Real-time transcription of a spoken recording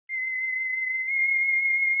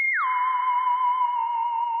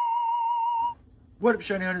What up,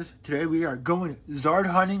 Shiny Hunters? Today we are going Zard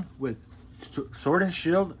hunting with Sword and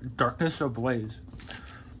Shield, Darkness Ablaze.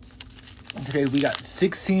 And today we got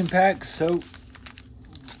 16 packs, so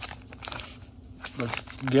let's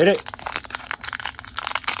get it.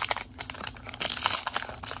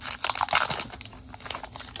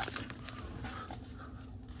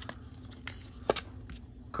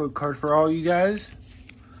 Code card for all you guys.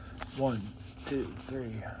 1, 2,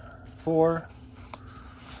 3, 4.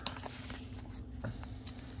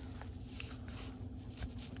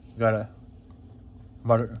 Got a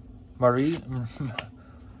Marie,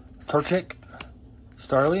 Torchic,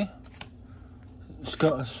 Starly,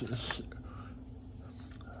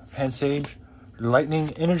 Pansage,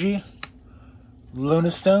 Lightning Energy,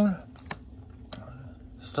 Lunastone,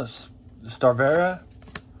 Starvera,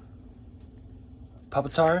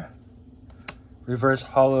 Pupitar, Reverse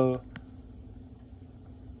Hollow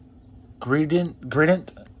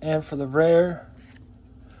Gradient, and for the rare,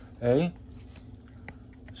 a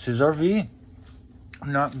Scizor V.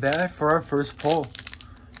 Not bad for our first pull.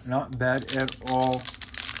 Not bad at all.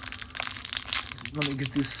 Let me get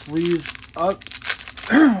these sleeves up.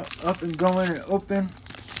 Up and going and open.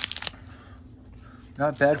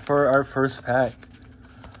 Not bad for our first pack.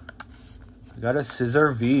 We got a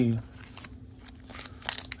Scizor V.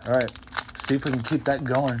 Alright. See if we can keep that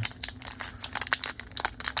going.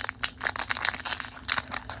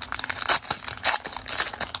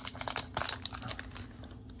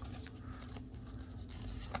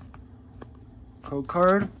 Code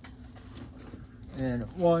card, and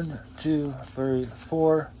 1, 2, 3,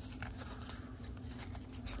 4.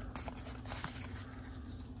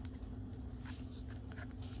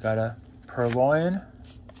 Got a Purloin,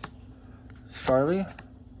 Starly,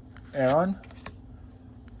 Aeron,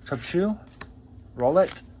 Chubchoo,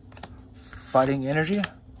 Rowlet, Fighting Energy,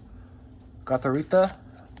 Gothorita,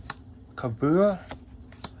 Kabua,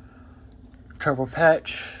 Turbo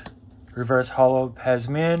Patch, Reverse Hollow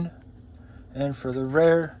Pasmin, and for the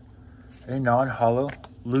rare, a non-hollow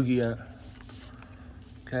Lugia.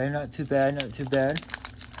 Okay, not too bad, not too bad.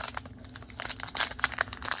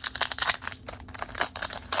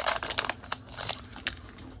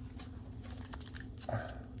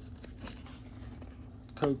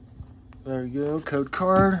 Code, there you go, code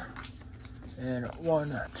card. And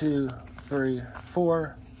 1, 2, 3,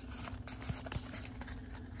 4.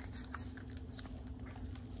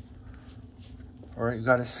 Alright, you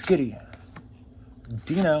got a Skitty,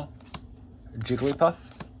 Dino, Jigglypuff,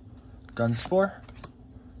 Dunsparce,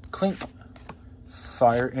 Clink,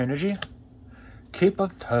 Fire Energy, Cape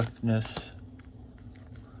of Toughness,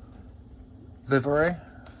 Vivore,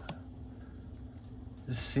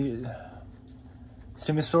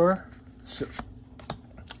 Simisaur,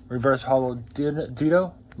 Reverse Hollow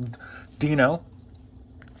Dino,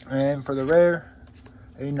 and for the rare,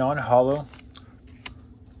 a non-hollow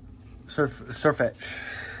Surfetch.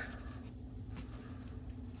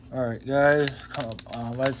 Alright guys, come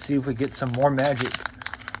on, let's see if we get some more magic.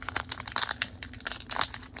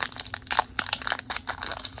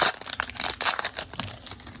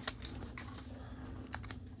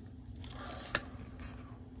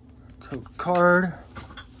 Code card,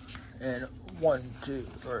 and 1, 2,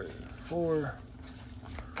 3, 4.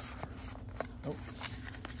 Oh.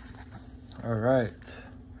 Alright,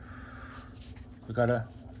 we got a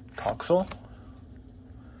Toxel,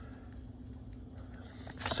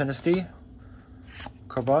 Sinistea,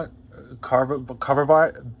 Carbot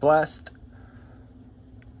Blast.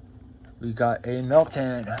 We got a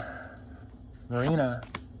Meltan, Marina,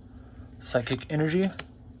 Psychic Energy,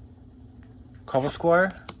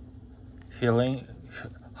 Squire,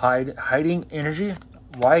 Hiding Energy.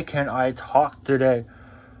 Why can't I talk today?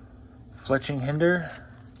 Fletching Hinder,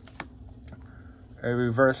 a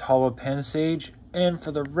Reverse Hollow Pansage, and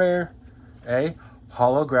for the rare, a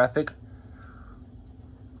holographic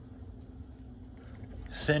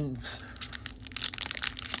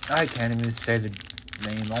I can't even say the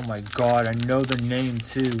name. Oh my god, I know the name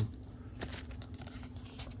too.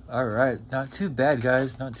 Alright, not too bad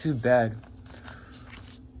guys, not too bad.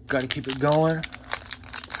 Gotta keep it going.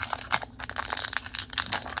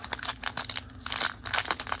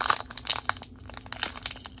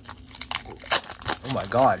 Oh my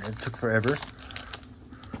god, it took forever.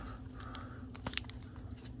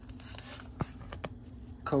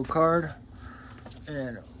 Code card,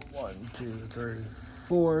 and 1, 2, 3,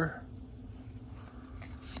 4.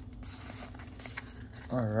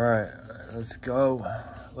 Alright, let's go.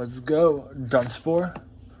 Let's go. Dunsparce,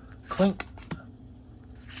 Clink,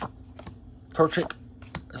 Torchic,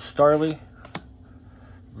 Starly,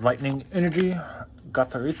 Lightning Energy,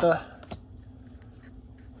 Gothorita,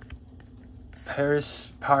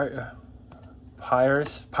 Pyrus, I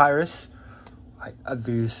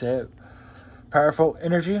do you say it. Powerful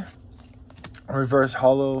Energy, Reverse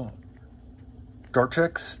Hollow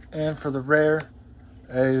Dortrix, and for the rare,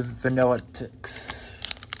 a Vanillatix.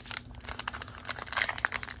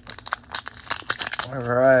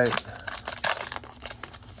 Alright.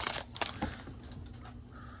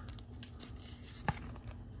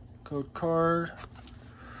 Code card.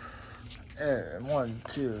 And 1,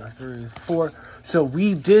 2, 3, 4. So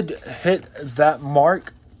we did hit that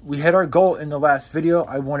mark. We hit our goal in the last video.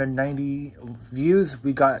 I wanted 90 views.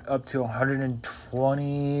 We got up to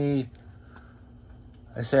 120.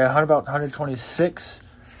 I say about 126.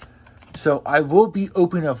 So I will be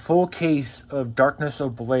opening a full case of Darkness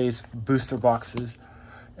Ablaze booster boxes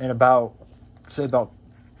in about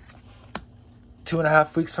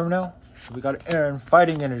 2.5 weeks from now. So we got Aaron,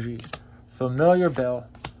 Fighting Energy, Familiar Bell,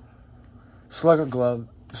 Slugger Glove,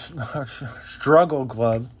 Struggle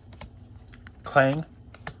Glove, Clang,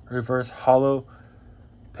 Reverse Hollow,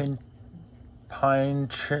 Pine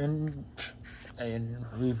Chin, and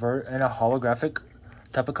a holographic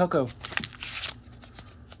Tapu Koko.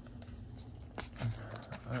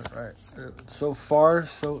 Alright. So far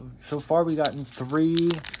we gotten 3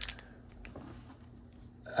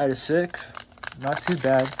 out of 6. Not too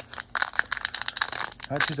bad.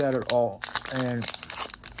 Not too bad at all. And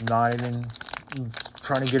not even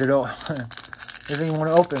trying to get it all. Doesn't even want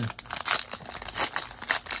to open.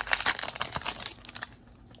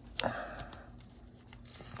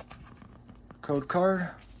 Code card.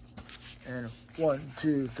 And 1,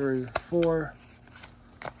 2, 3, 4.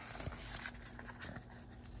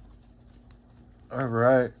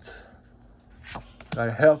 Alright. Got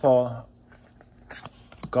a Help All.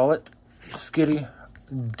 Gullet. Skitty.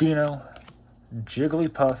 Dino.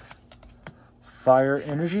 Jigglypuff. Fire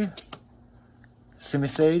Energy.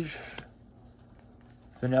 Simisage.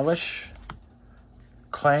 Vanillish.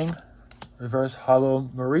 Clang. Reverse Hollow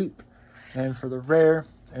Mareep. And for the rare,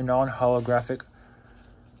 a non-holographic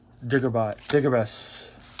Diggerbus.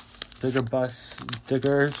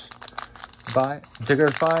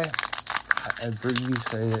 However you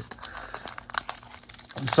say it.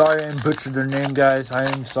 I'm sorry I butchered their name, guys. I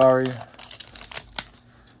am sorry.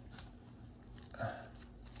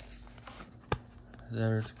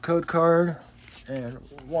 There's a code card. And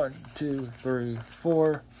 1, 2, 3,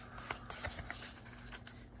 4.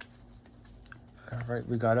 Alright,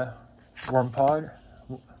 we got a Wimpod.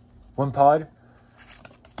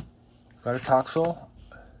 Got a Toxel.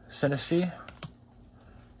 Sinisty.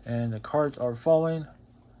 And the cards are falling.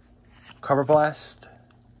 Cover Blast.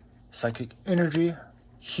 Psychic Energy.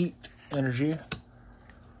 Heat Energy.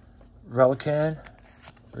 Relican.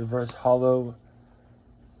 Reverse Hollow.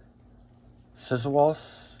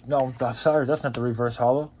 Sizzlewalls. No, sorry, that's not the Reverse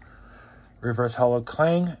Hollow. Reverse Hollow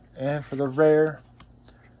Clang. And for the rare,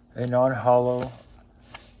 a non-hollow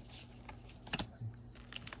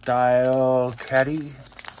Dalcatty.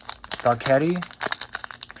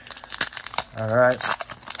 Alright.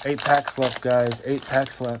 8 packs left, guys. 8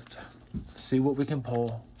 packs left. See what we can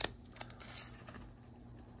pull.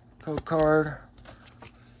 Code card.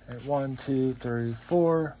 And 1, 2, 3,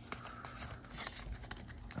 4.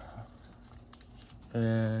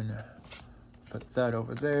 And put that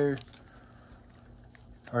over there.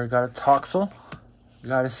 Already got a Toxel.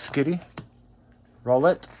 Got a Skitty.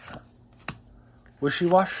 Rowlet. Wishy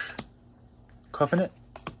Wash. Cuffing It.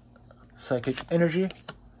 Psychic Energy.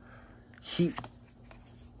 Heat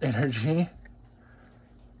Energy.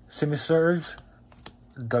 Simisurge.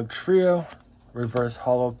 Doug Trio. Reverse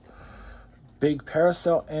Hollow Big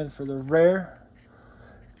Parasol. And for the rare,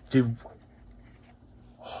 dude,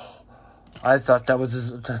 I thought that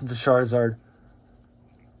was the Charizard.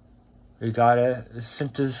 We got a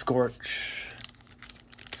Cinescorch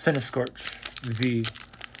V.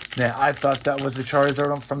 Man, I thought that was the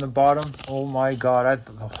Charizard from the bottom. Oh my god,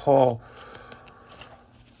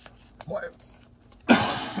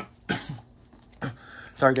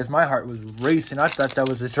 sorry guys, my heart was racing. I thought that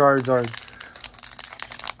was the Charizard.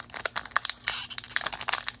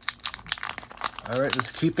 Alright,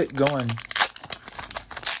 let's keep it going.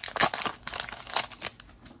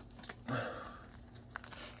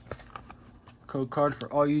 Code card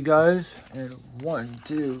for all you guys. And 1,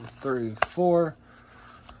 2, 3, 4.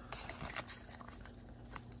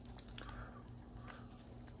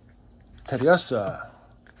 Tediosa.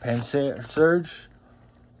 Surge.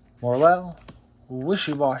 Morlel.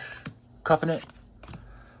 Wishy Wash. Cuffing It.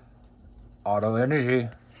 Auto Energy.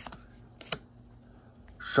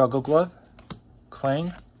 Struggle Glove.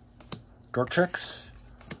 Clang. Dortrix.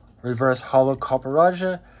 Reverse Hollow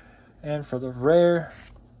Copperaja. And for the rare,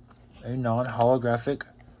 a non-holographic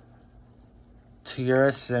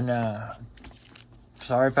Tiaracina.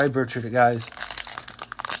 Sorry if I butchered it, guys.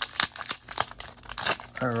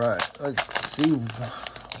 Alright, let's see.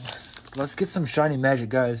 Let's get some shiny magic,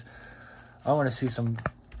 guys. I want to see some,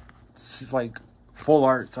 like, full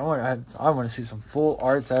arts. I want to see some full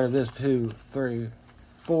arts out of this. 2, 3,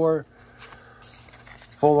 4.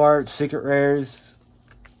 Full art, secret rares,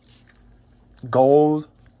 gold,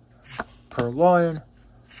 purloin,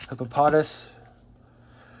 hippopotamus,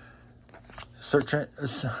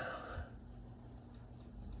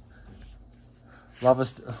 lava.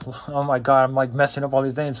 Oh my god, I'm like messing up all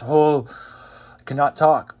these names. Oh, I cannot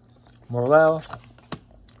talk. Morlel,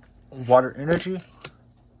 water energy,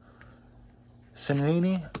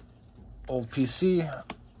 Sinini, old PC,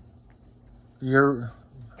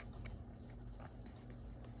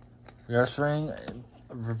 Yes Ring,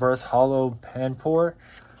 reverse hollow Panpour,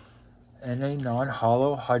 and a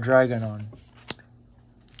non-hollow Hydreigon.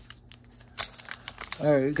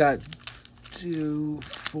 Alright, we got 2,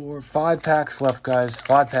 4, 5 packs left, guys.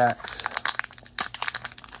 5 packs.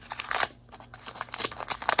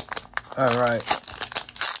 Alright.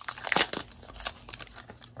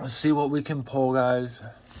 Let's see what we can pull, guys.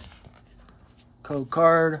 Code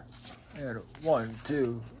card. And 1,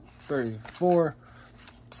 2, 3, 4.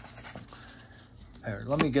 Here,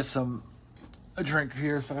 let me get a drink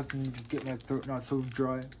here so I can get my throat not so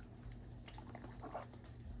dry.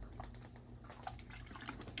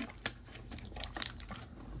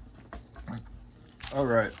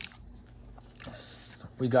 Alright.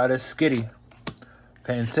 We got a Skitty,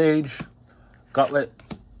 Pansage, Gauntlet,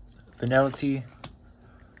 Vanillity,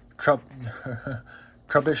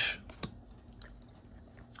 Trubbish,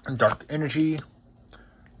 Dark Energy,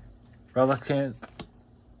 Relicanth,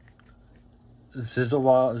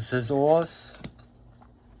 Zizzawas,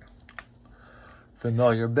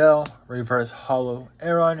 Familiar Bell, Reverse Hollow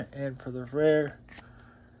Aeron, and for the rare,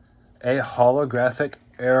 a holographic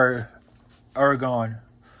Aragon.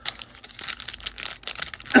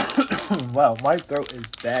 Wow, my throat is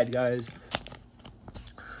bad, guys.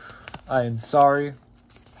 I am sorry.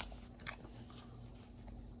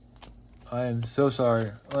 I am so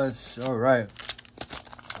sorry. Alright.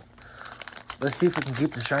 Let's see if we can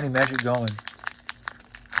keep the shiny magic going.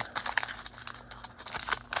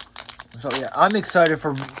 So yeah, I'm excited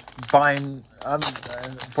for for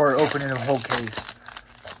opening a whole case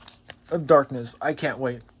of darkness. I can't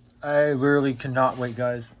wait. I literally cannot wait,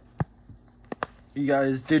 guys. You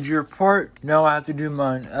guys did your part. Now I have to do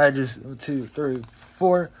mine. 2, 3,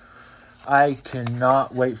 4. I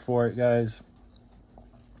cannot wait for it, guys.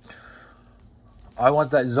 I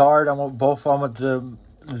want that Zard. I want both. I want the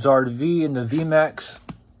Zard V and the V Max.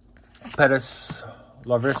 Pettis,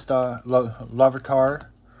 Larvitar,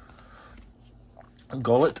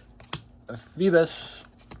 Golett, Phoebus,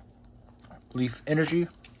 Leaf Energy,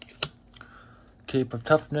 Cape of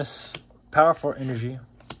Toughness, Powerful Energy,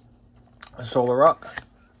 Solar Rock,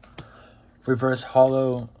 Reverse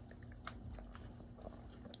Hollow.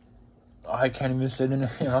 I can't even say the name.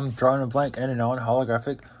 I'm drawing a blank. And a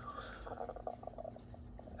non-holographic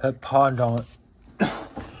Hippodon.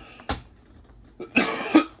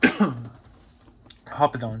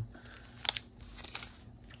 Hopadon.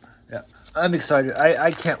 Yeah, I'm excited.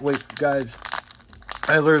 I can't wait, guys.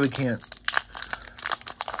 I literally can't.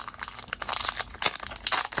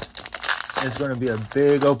 It's going to be a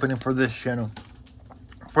big opening for this channel.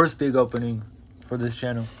 First big opening for this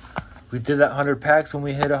channel. We did that 100 packs when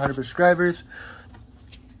we hit 100 subscribers.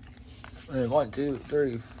 And 1, 2,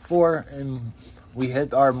 3, 4, and we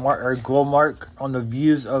hit our goal mark on the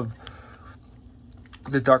views of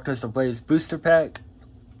the Darkness Ablaze booster pack.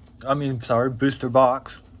 Booster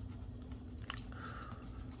box.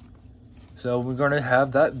 So we're gonna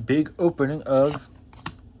have that big opening of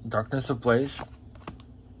Darkness Ablaze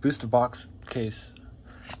booster box case.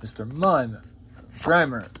 Mr. Mime,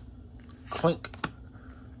 Grimer, Clink,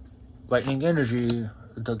 Lightning Energy,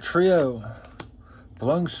 the Trio,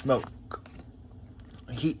 Blowing Smoke,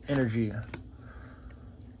 Heat Energy,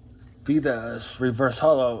 Phoebus, Reverse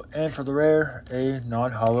Hollow, and for the rare, a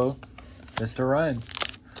non-hollow Mr. Rhyme.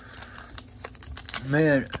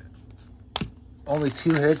 Man, only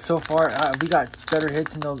 2 hits so far. We got better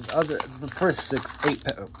hits in the first 8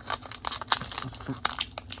 packs.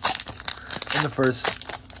 In the first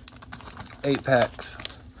 8 packs.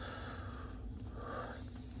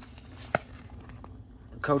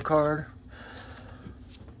 Code card.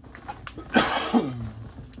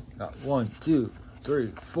 Got 1, 2,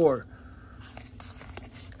 3, 4.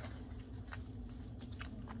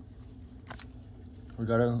 We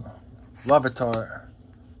got a Larvitar,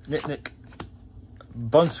 Nitnick,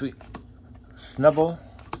 Bunsweet, Snubble,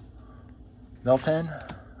 Meltan,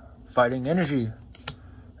 Fighting Energy,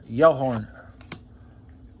 Yellhorn,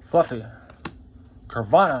 Fluffy,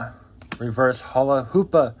 Carvana, Reverse Holo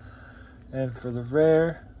Hoopa, and for the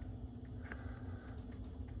rare,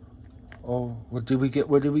 oh, what did we get?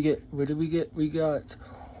 What did we get? What did we get? We got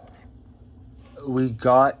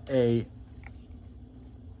a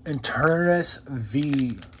Internus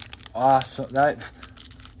V. Awesome. That.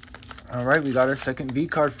 All right, we got our second V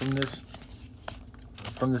card from this,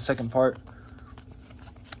 from the second part.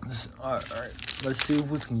 All right, let's see if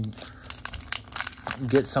we can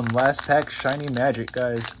get some last pack shiny magic,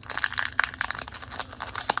 guys.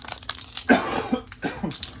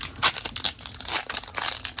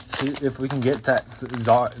 See if we can get that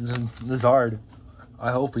Zard.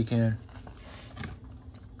 I hope we can.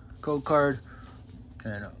 Code card.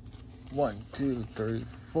 And 1, 2, 3,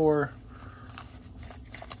 4.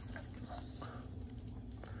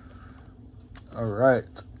 All right.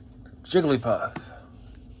 Jigglypuff.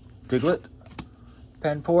 Diglett.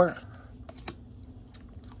 Panpour.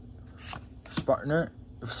 Spinnerant.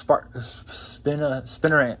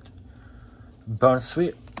 Bonus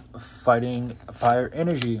Sweep. Fighting Fire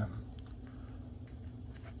Energy.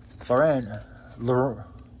 Floran.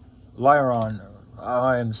 Lyron.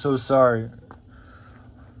 I am so sorry.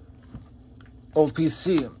 Old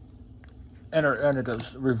PC. Enter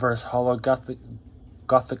those Reverse Holo Gothic.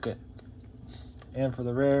 And for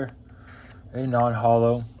the rare, a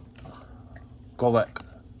non-holo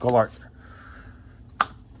Golart.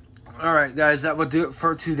 Alright guys, that will do it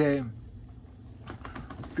for today.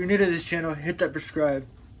 If you're new to this channel, hit that subscribe,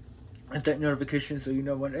 hit that notification so you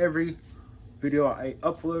know when every video I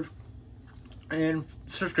upload. And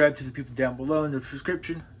subscribe to the people down below in the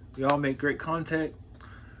description. We all make great content.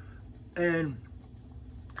 And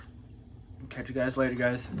catch you guys later,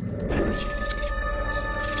 guys.